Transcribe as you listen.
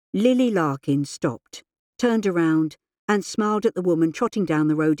Lily Larkin stopped, turned around, and smiled at the woman trotting down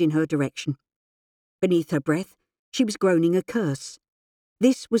the road in her direction. Beneath her breath, she was groaning a curse.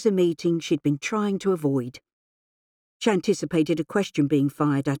 This was a meeting she'd been trying to avoid. She anticipated a question being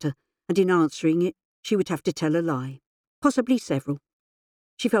fired at her, and in answering it, she would have to tell a lie, possibly several.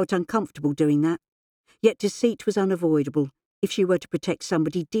 She felt uncomfortable doing that, yet deceit was unavoidable if she were to protect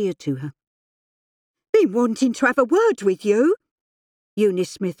somebody dear to her. "Been wanting to have a word with you."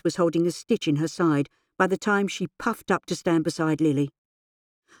 Eunice Smith was holding a stitch in her side by the time she puffed up to stand beside Lily.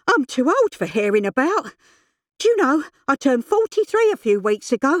 "I'm too old for hearing about. Do you know, I turned 43 a few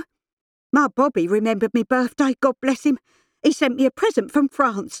weeks ago. My Bobby remembered me birthday, God bless him. He sent me a present from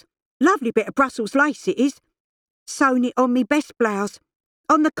France. Lovely bit of Brussels lace it is. Sewn it on me best blouse.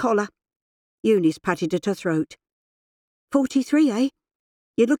 On the collar." Eunice patted at her throat. 43, eh?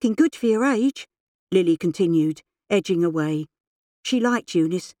 You're looking good for your age," Lily continued, edging away. She liked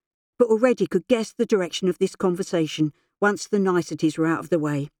Eunice, but already could guess the direction of this conversation once the niceties were out of the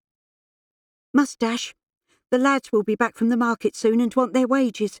way. "Moustache. The lads will be back from the market soon and want their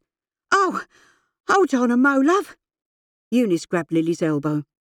wages." "Oh, hold on a mo, love." Eunice grabbed Lily's elbow.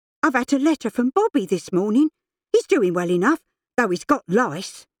 "I've had a letter from Bobby this morning. He's doing well enough, though he's got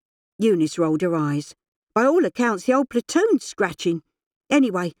lice." Eunice rolled her eyes. "By all accounts, the old platoon's scratching.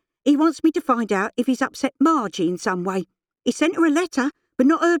 Anyway, he wants me to find out if he's upset Margie in some way. He sent her a letter, but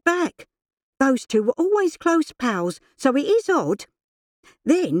not heard back. Those two were always close pals, so it is odd.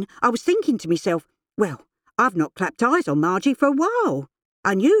 Then I was thinking to myself, well, I've not clapped eyes on Margie for a while.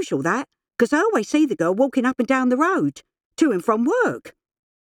 Unusual that, because I always see the girl walking up and down the road, to and from work."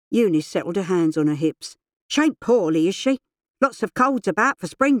 Eunice settled her hands on her hips. "She ain't poorly, is she? Lots of colds about for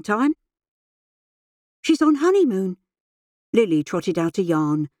springtime." "She's on honeymoon." Lily trotted out a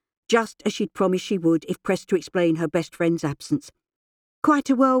yarn, just as she'd promised she would if pressed to explain her best friend's absence. Quite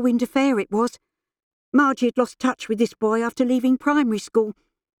a whirlwind affair it was. Margie had lost touch with this boy after leaving primary school.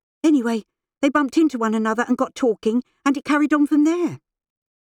 Anyway, they bumped into one another and got talking, and it carried on from there.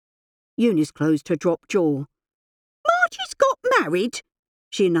 Eunice closed her dropped jaw. "Margie's got married,"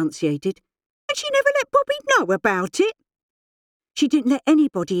 she enunciated, "and she never let Bobby know about it." "She didn't let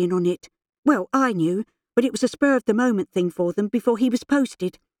anybody in on it. Well, I knew, but it was a spur-of-the-moment thing for them before he was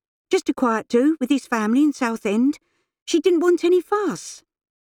posted. Just a quiet do with his family in Southend. She didn't want any fuss."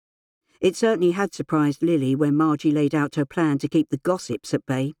 It certainly had surprised Lily when Margie laid out her plan to keep the gossips at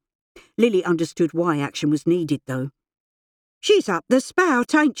bay. Lily understood why action was needed, though. "She's up the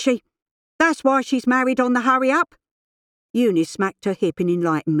spout, ain't she? That's why she's married on the hurry-up." Eunice smacked her hip in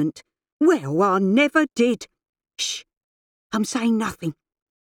enlightenment. "Well, I never did." "Shh! I'm saying nothing."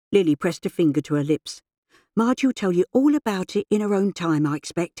 Lily pressed a finger to her lips. "Margie will tell you all about it in her own time, I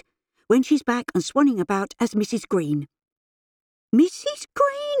expect, when she's back and swanning about as Mrs. Green." "Mrs.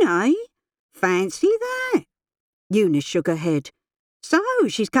 Green, eh? Fancy that." Eunice shook her head. "So,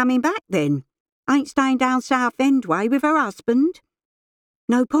 she's coming back then? Ain't staying down Southend way with her husband?"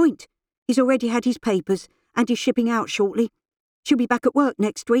 "No point. He's already had his papers, and he's shipping out shortly. She'll be back at work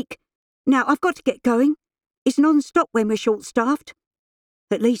next week. Now, I've got to get going. It's non-stop when we're short-staffed."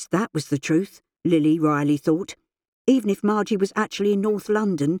 At least that was the truth, Lily wryly thought, even if Margie was actually in North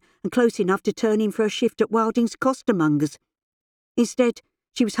London and close enough to turn in for a shift at Wilding's costermongers. Instead,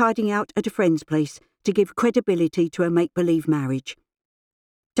 she was hiding out at a friend's place to give credibility to her make-believe marriage.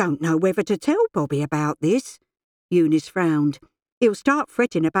 "Don't know whether to tell Bobby about this." Eunice frowned. "He'll start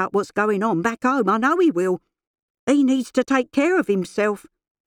fretting about what's going on back home, I know he will. He needs to take care of himself."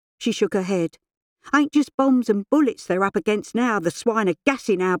 She shook her head. "Ain't just bombs and bullets they're up against now, the swine are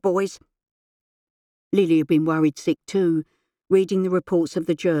gassing our boys." Lily had been worried sick too, reading the reports of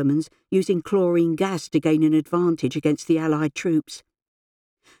the Germans using chlorine gas to gain an advantage against the Allied troops.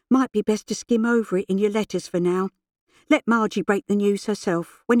 "Might be best to skim over it in your letters for now. Let Margie break the news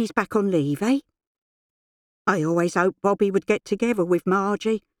herself when he's back on leave, eh?" "I always hoped Bobby would get together with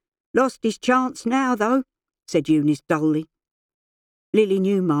Margie. Lost his chance now, though," said Eunice dully. Lily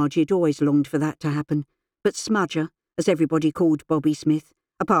knew Margie had always longed for that to happen, but Smudger, as everybody called Bobby Smith,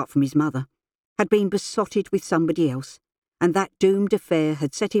 apart from his mother, had been besotted with somebody else, and that doomed affair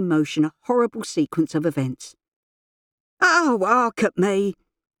had set in motion a horrible sequence of events. "Oh, hark at me!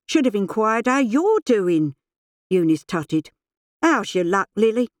 Should have inquired how you're doing," Eunice tutted. "How's your luck,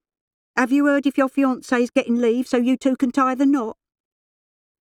 Lily? Have you heard if your fiancé's getting leave so you two can tie the knot?"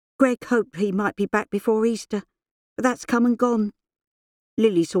 "Greg hoped he might be back before Easter, but that's come and gone."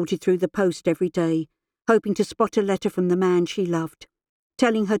 Lily sorted through the post every day, hoping to spot a letter from the man she loved,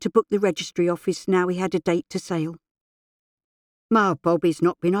 telling her to book the registry office now he had a date to sail. "My Bobby's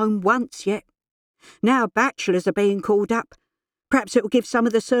not been home once yet. Now bachelors are being called up. Perhaps it will give some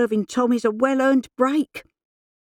of the serving Tommies a well-earned break.